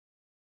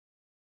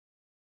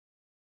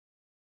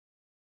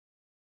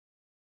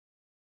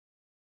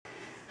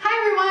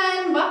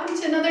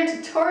another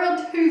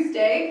Tutorial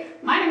Tuesday.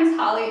 My name is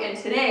Holly and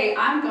today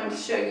I'm going to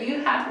show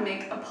you how to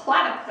make a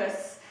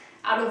platypus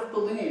out of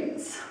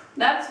balloons.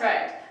 That's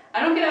right, I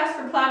don't get asked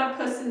for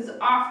platypuses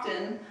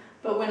often,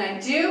 but when I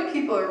do,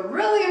 people are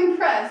really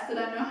impressed that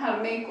I know how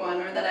to make one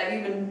or that I've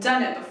even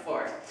done it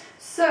before.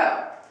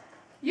 So,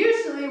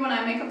 usually when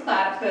I make a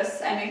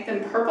platypus, I make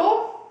them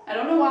purple. I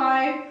don't know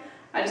why,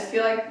 I just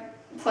feel like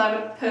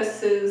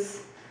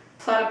platypuses,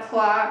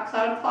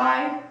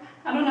 platypi,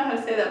 I don't know how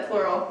to say that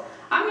plural.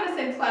 I'm going to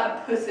say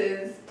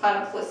platypuses,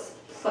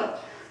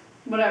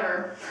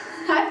 whatever.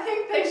 I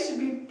think they should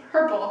be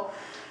purple.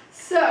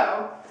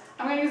 So,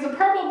 I'm going to use a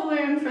purple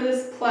balloon for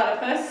this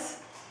platypus.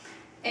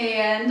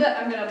 And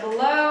I'm going to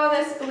blow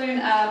this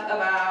balloon up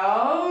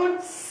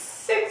about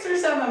 6 or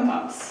 7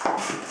 pumps.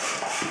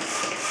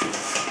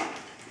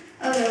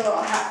 Oh, there's a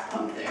little half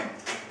pump there.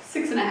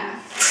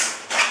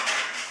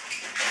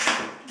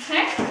 6.5.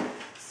 Okay,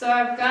 so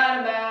I've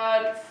got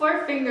about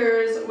 4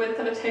 fingers width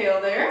of a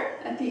tail there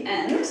at the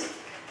end.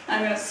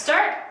 I'm going to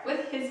start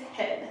with his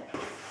head.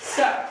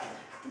 So, at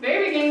the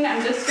very beginning,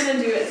 I'm just going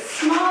to do a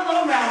small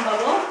little round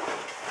bubble.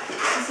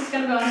 This is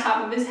going to go on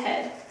top of his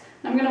head.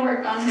 And I'm going to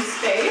work on his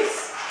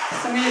face.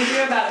 So I'm going to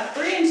do about a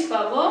 3-inch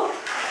bubble,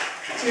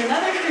 do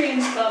another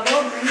 3-inch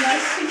bubble, bring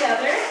those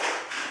together,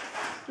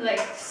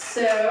 like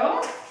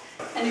so.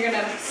 And you're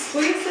going to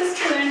squeeze this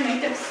balloon,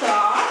 make it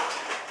soft,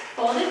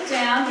 fold it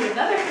down, do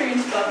another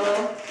 3-inch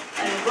bubble,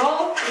 and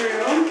roll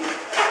through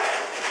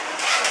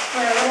for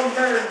a little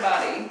bird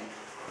body.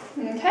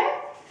 Okay?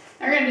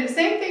 Now we're going to do the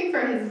same thing for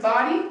his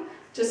body,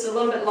 just a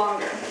little bit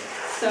longer.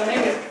 So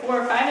maybe a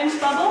 4 or 5-inch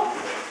bubble,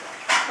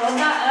 hold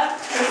that up,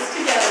 twist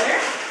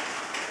together.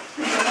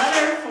 Make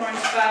another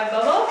 4-inch 5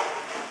 bubble,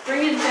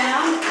 bring it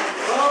down, and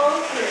roll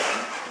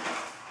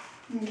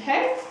through.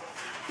 Okay?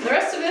 The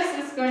rest of this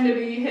is going to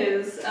be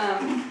his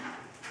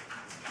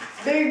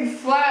big,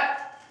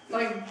 flat,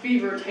 like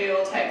beaver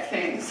tail type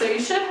thing. So you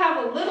should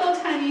have a little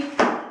tiny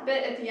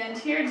bit at the end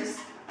here.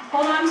 Just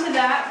hold on to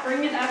that,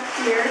 bring it up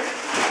here,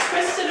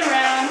 twist it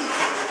around,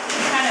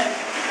 and kind of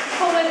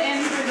pull it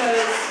in through the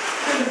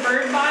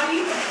bird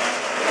body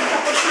a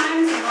couple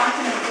times and lock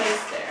it in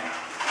place there.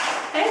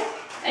 Okay?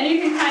 And you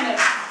can kind of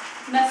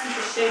mess with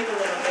the shape a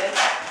little bit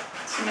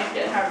to make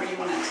it however you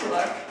want it to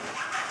look.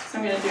 So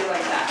I'm going to do it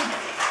like that.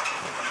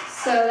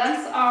 So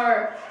that's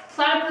our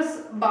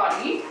platypus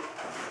body.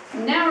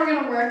 Now we're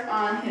going to work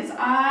on his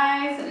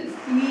eyes and his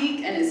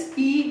beak and his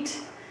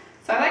feet.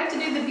 So I like to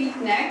do the beak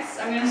next.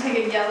 I'm going to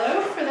take a yellow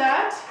for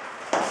that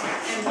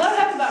and blow it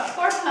up about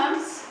 4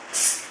 pumps,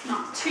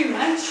 not too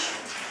much.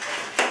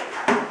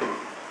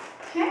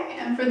 Okay,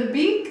 and for the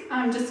beak,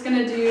 I'm just going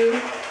to do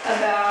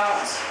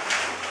about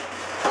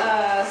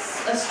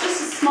just a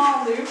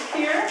small loop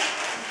here,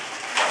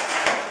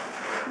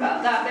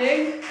 about that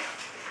big.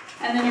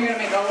 And then you're going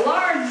to make a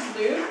large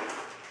loop,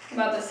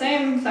 about the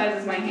same size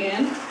as my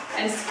hand,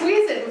 and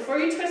squeeze it. Before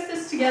you twist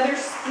this together,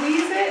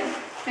 squeeze it,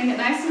 make it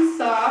nice and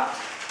soft,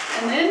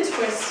 and then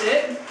twist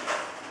it.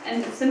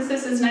 And since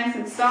this is nice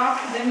and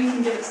soft, then we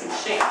can give it some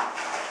shape,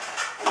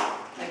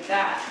 like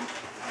that.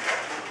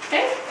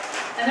 Okay?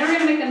 And then we're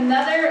going to make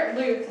another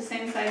loop the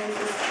same size as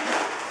this one.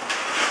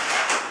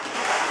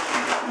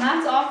 And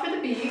that's all for the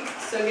beak,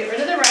 so get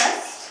rid of the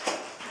rest.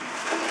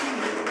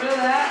 Get rid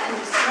of that, and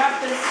just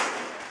wrap this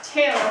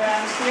tail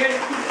around here to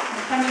keep it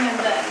from coming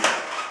undone.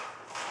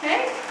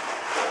 Okay?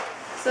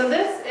 So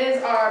this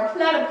is our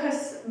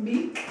platypus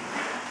beak,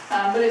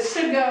 but it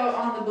should go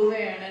on the balloon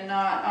and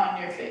not on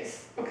your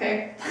face,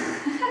 okay?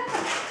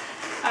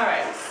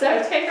 Alright,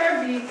 so take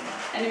our beak,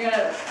 and you're going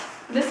to,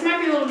 this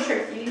might be a little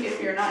tricky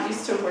if you're not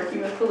used to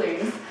working with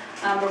balloons,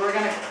 but we're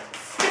going to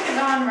stick it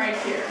on right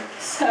here.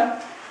 So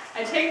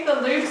I take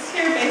the loops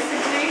here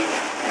basically,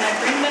 and I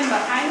bring them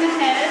behind the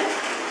head,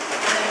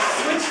 and then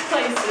switch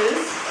places.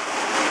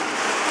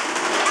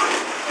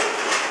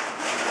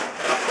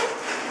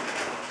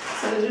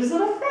 So there's his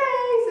little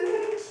face,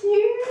 isn't it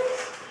cute?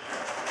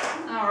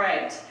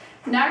 Alright,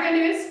 now we're going to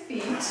do his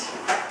feet.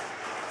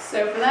 So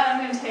for that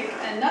I'm going to take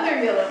another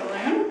yellow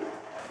balloon,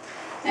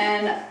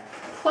 and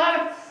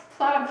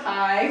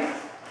platypi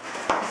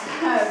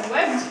have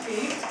webbed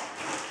feet.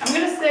 I'm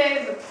going to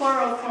say the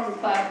plural form of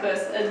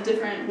platypus a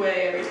different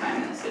way every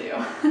time in this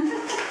video.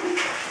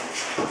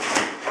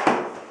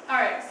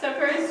 Alright, so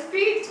for his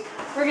feet,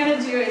 we're going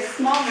to do a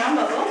small round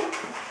bubble.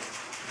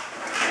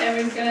 And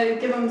we're going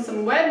to give them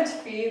some webbed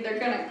feet. They're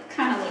going to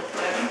kind of look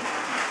webbed.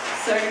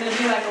 So we're going to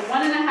do like a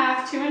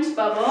 1.5 2-inch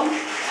bubble,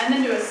 and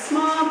then do a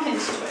small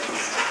pinch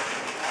twist.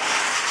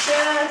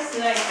 Just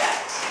like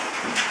that.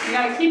 You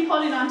got to keep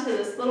holding on to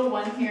this little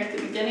one here at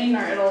the beginning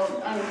or it'll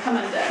come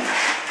undone.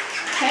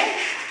 Okay?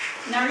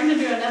 Now we're going to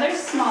do another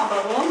small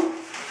bubble,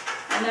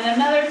 and then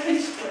another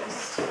pinch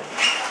twist. So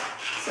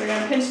we're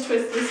going to pinch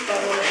twist this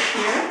bubble right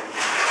here.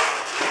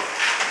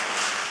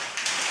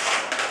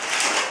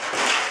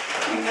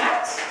 Like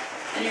that.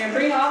 And you're going to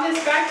bring all this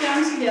back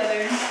down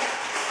together.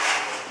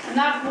 And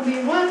that will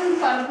be one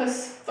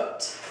platypus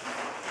foot.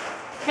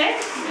 Okay?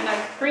 You're going to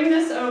bring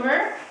this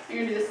over. You're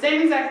going to do the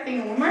same exact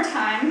thing one more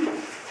time.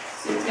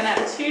 So it's going to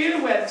have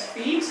 2 webbed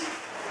feet.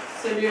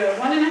 So do a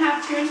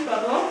 1.5 2-inch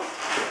bubble,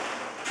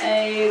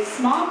 a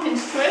small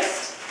pinch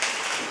twist,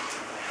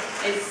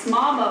 a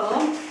small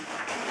bubble,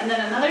 and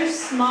then another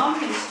small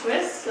pinch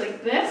twist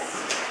like this.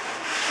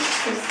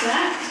 Twist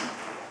that,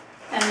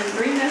 and then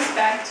bring this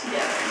back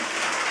together.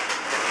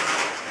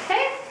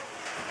 Okay?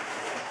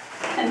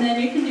 And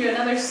then you can do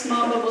another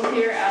small bubble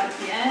here out at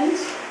the end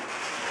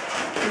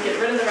and get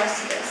rid of the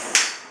rest of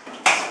this.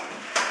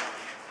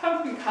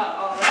 Hope you caught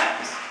all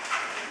that.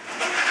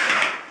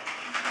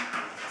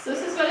 So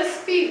this is what his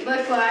feet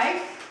look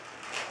like.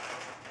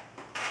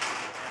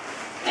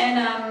 And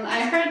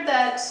I heard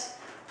that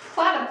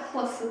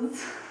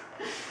platypuses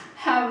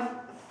have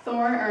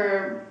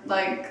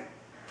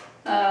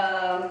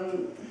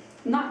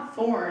not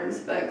thorns,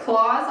 but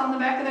claws on the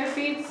back of their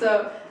feet.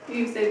 So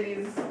you can say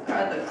these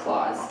are the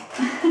claws.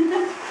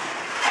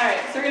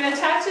 Alright, so we're going to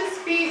attach his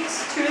feet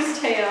to his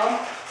tail.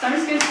 So I'm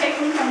just going to take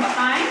them from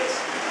behind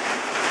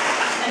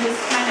and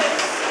just kind of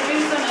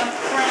squeeze them up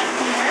front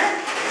here.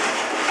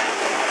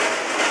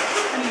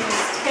 Putting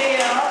his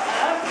tail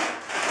up.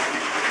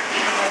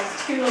 And those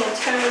 2 little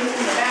toes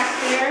in the back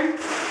there.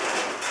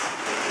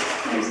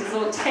 There's his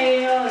little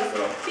tail, his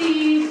little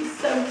feet. He's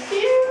so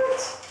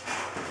cute.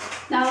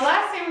 Now the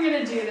last thing we're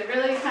going to do that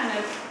really kind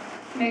of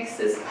makes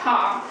this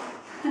pop,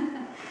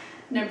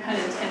 no pun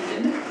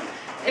intended,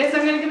 is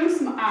I'm going to give him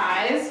some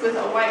eyes with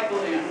a white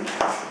balloon.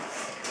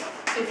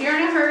 If you're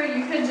in a hurry,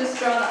 you could just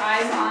draw the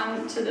eyes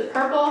on to the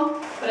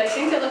purple, but I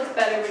think it looks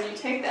better when you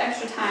take the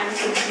extra time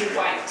to do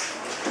white.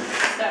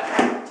 So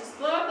just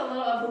blow up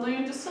a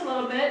balloon just a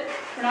little bit.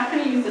 We're not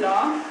going to use it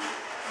all.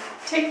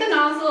 Take the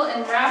nozzle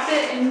and wrap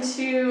it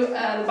into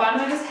the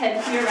bottom of his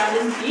head here around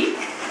his beak.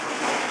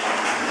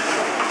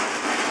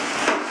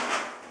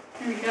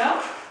 Here we go.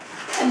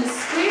 And just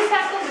squeeze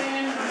that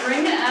balloon,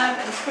 bring it up,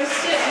 and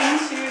twist it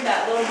into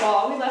that little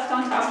ball we left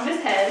on top of his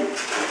head.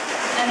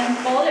 And then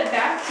fold it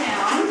back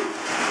down.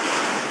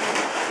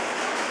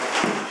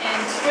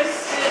 And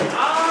twist it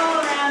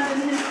all around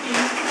in his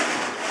beak.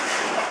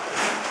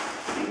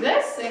 Like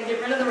this, and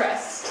get rid of the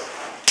rest.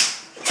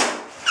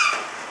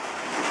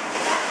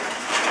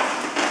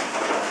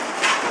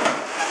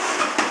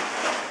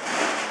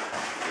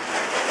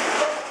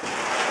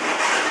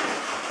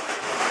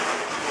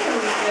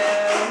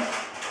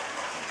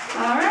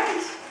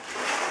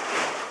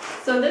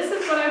 So this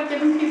is what I've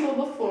given people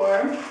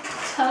before,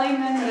 telling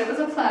them that it was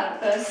a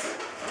platypus,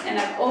 and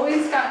I've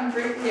always gotten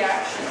great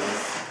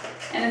reactions.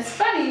 And it's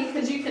funny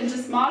because you can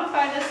just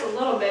modify this a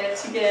little bit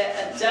to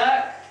get a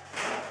duck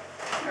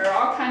or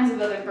all kinds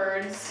of other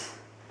birds.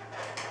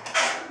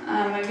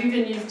 I've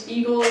even used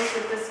eagles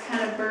with this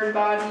kind of bird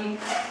body,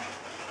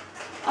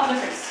 all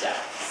different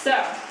stuff. So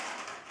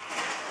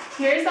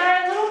here's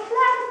our little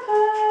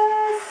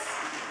platypus.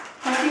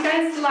 Hope you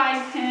guys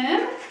like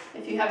him.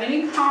 If you have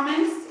any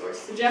comments or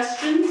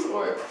suggestions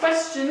or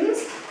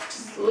questions,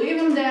 just leave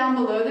them down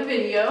below the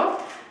video.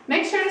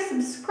 Make sure to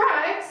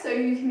subscribe so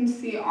you can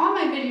see all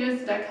my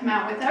videos that I come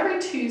out with every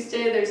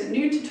Tuesday. There's a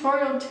new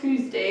tutorial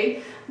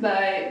Tuesday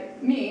by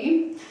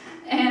me.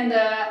 And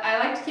I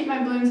like to keep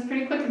my balloons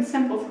pretty quick and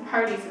simple for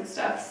parties and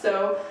stuff.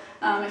 So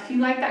if you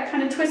like that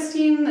kind of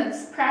twisting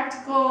that's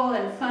practical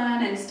and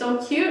fun and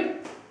still cute,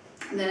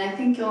 then I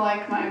think you'll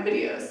like my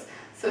videos.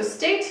 So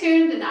stay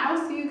tuned, and I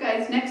will see you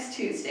guys next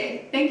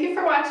Tuesday. Thank you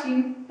for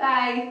watching.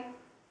 Bye.